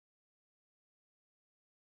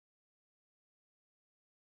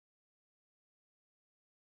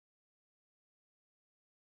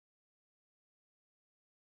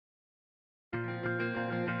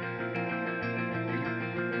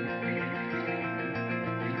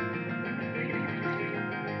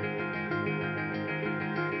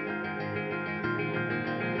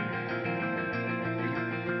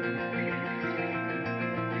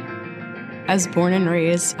I was born and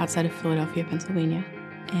raised outside of Philadelphia, Pennsylvania,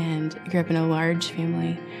 and I grew up in a large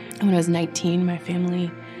family. And when I was 19, my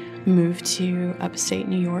family moved to upstate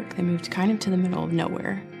New York. They moved kind of to the middle of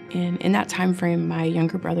nowhere. And in that time frame, my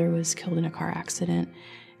younger brother was killed in a car accident,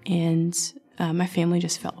 and my family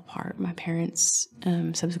just fell apart. My parents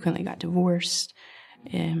subsequently got divorced.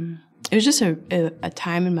 It was just a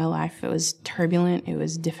time in my life. It was turbulent. It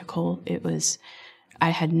was difficult. I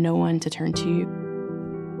had no one to turn to.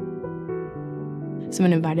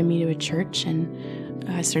 Someone invited me to a church, and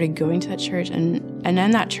I started going to that church. And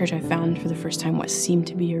in that church, I found for the first time what seemed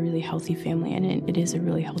to be a really healthy family, and it is a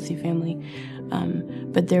really healthy family.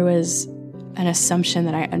 But there was an assumption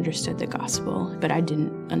that I understood the gospel, but I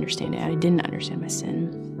didn't understand it. I didn't understand my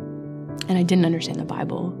sin, and I didn't understand the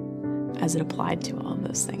Bible as it applied to all of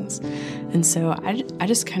those things. And so I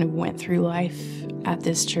just kind of went through life at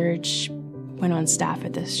this church, went on staff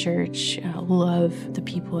at this church, loved the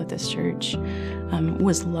people at this church,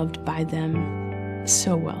 was loved by them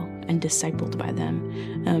so well and discipled by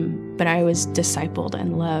them. But I was discipled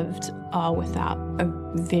and loved all without a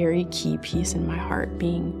very key piece in my heart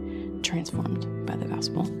being transformed by the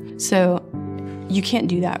gospel. So you can't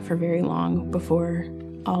do that for very long before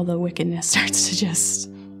all the wickedness starts to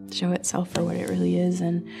just show itself for what it really is.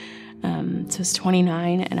 And so I was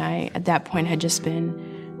 29, and I, at that point, had just been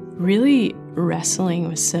really wrestling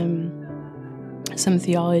with some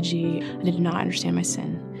theology. I did not understand my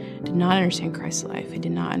sin. I did not understand Christ's life. I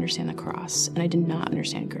did not understand the cross, and I did not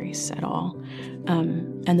understand grace at all.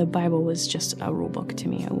 And the Bible was just a rule book to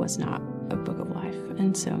me. It was not a book of life.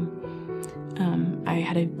 And so I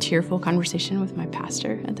had a tearful conversation with my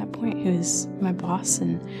pastor at that point, who is my boss,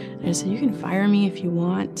 and I just said, "You can fire me if you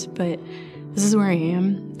want, but this is where I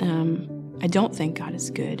am. I don't think God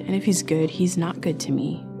is good, and if he's good, he's not good to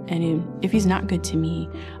me. And if he's not good to me,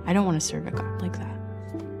 I don't want to serve a God like that."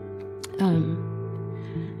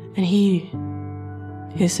 And he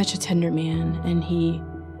is such a tender man, and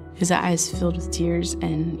his eyes filled with tears,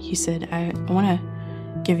 and he said, I want to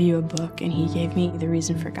give you a book. And he gave me The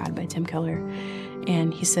Reason for God by Tim Keller.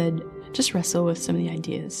 And he said, just wrestle with some of the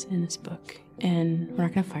ideas in this book, and we're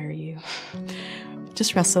not going to fire you.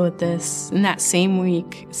 Just wrestle with this. And that same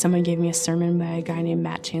week, someone gave me a sermon by a guy named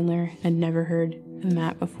Matt Chandler. I'd never heard of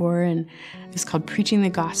Matt before, and it was called Preaching the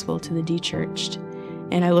Gospel to the De-Churched.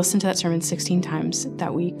 And I listened to that sermon 16 times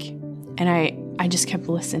that week, and I just kept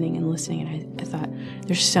listening and listening, and I thought,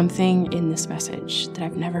 there's something in this message that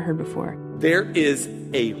I've never heard before. There is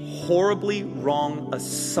a horribly wrong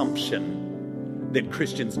assumption that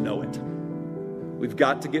Christians know it. We've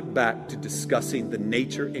got to get back to discussing the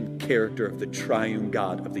nature and character of the triune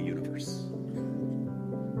God of the universe.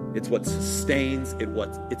 It's what sustains,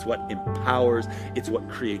 it's what empowers, it's what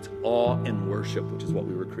creates awe and worship, which is what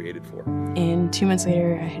we were created for. And 2 months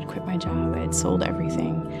later, I had quit my job. I had sold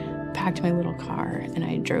everything, packed my little car, and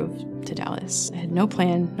I drove to Dallas. I had no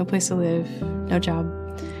plan, no place to live, no job.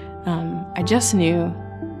 I just knew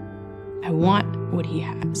I want what he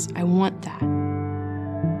has. I want that.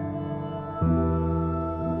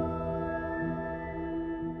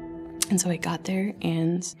 And so I got there,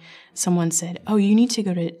 and someone said, "Oh, you need to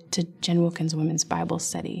go to Jen Wilkins' women's Bible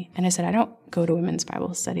study." And I said, "I don't go to women's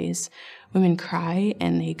Bible studies. Women cry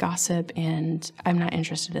and they gossip, and I'm not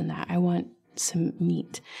interested in that. I want some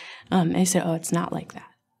meat." And they said, "Oh, it's not like that.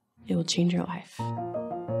 It will change your life."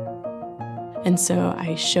 And so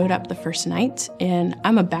I showed up the first night, and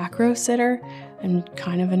I'm a back row sitter. I'm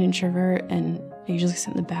kind of an introvert, and I usually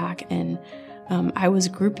sit in the back. And I was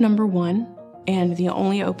group number 1. And the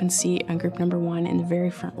only open seat on group number 1 in the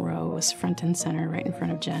very front row was front and center, right in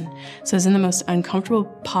front of Jen. So I was in the most uncomfortable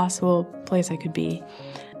possible place I could be.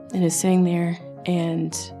 And I was sitting there,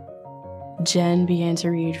 and Jen began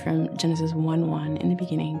to read from Genesis 1:1. In the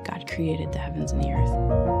beginning, God created the heavens and the earth.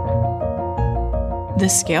 The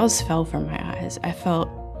scales fell from my eyes. I felt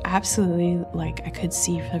absolutely like I could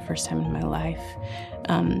see for the first time in my life.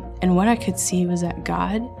 And what I could see was that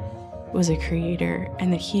God was a creator,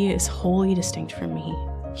 and that he is wholly distinct from me.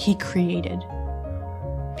 He created,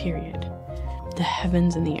 period, the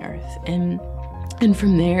heavens and the earth. And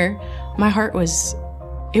from there, my heart was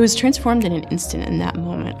transformed in an instant. In that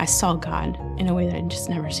moment, I saw God in a way that I'd just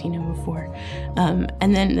never seen him before.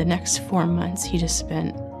 And then the next 4 months, he just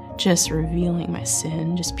spent just revealing my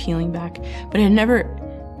sin, just peeling back. But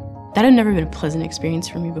that had never been a pleasant experience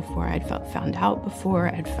for me before. I'd felt found out before.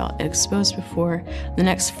 I'd felt exposed before. The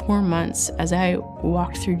next 4 months, as I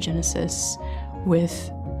walked through Genesis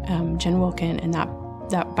with Jen Wilkin and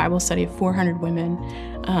that Bible study of 400 women,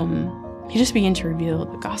 he just began to reveal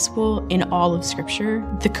the gospel in all of Scripture.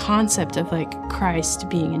 The concept of like Christ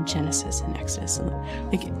being in Genesis and Exodus,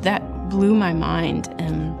 like that blew my mind,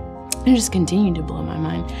 and it just continued to blow my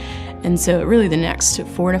mind. And so really the next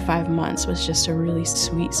 4 to 5 months was just a really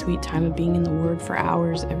sweet, sweet time of being in the Word for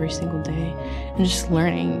hours every single day and just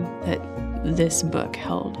learning that this book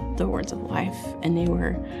held the words of life, and they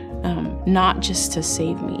were not just to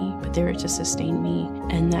save me, but they were to sustain me,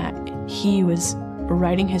 and that He was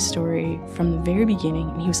writing His story from the very beginning,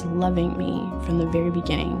 and He was loving me from the very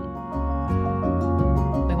beginning.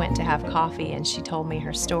 We went to have coffee, and she told me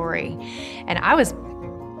her story, and I was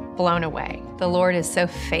blown away. The Lord is so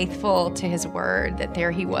faithful to His word that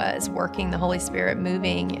there He was working, the Holy Spirit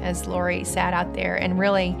moving as Lori sat out there. And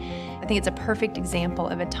really, I think it's a perfect example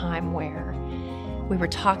of a time where we were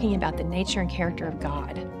talking about the nature and character of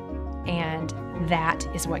God, and that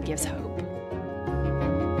is what gives hope.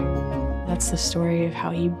 That's the story of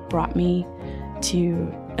how He brought me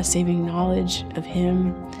to a saving knowledge of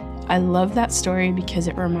Him. I love that story because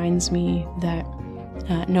it reminds me that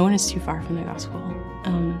no one is too far from the gospel.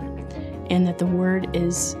 And that the Word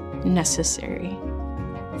is necessary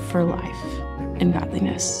for life and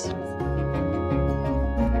godliness.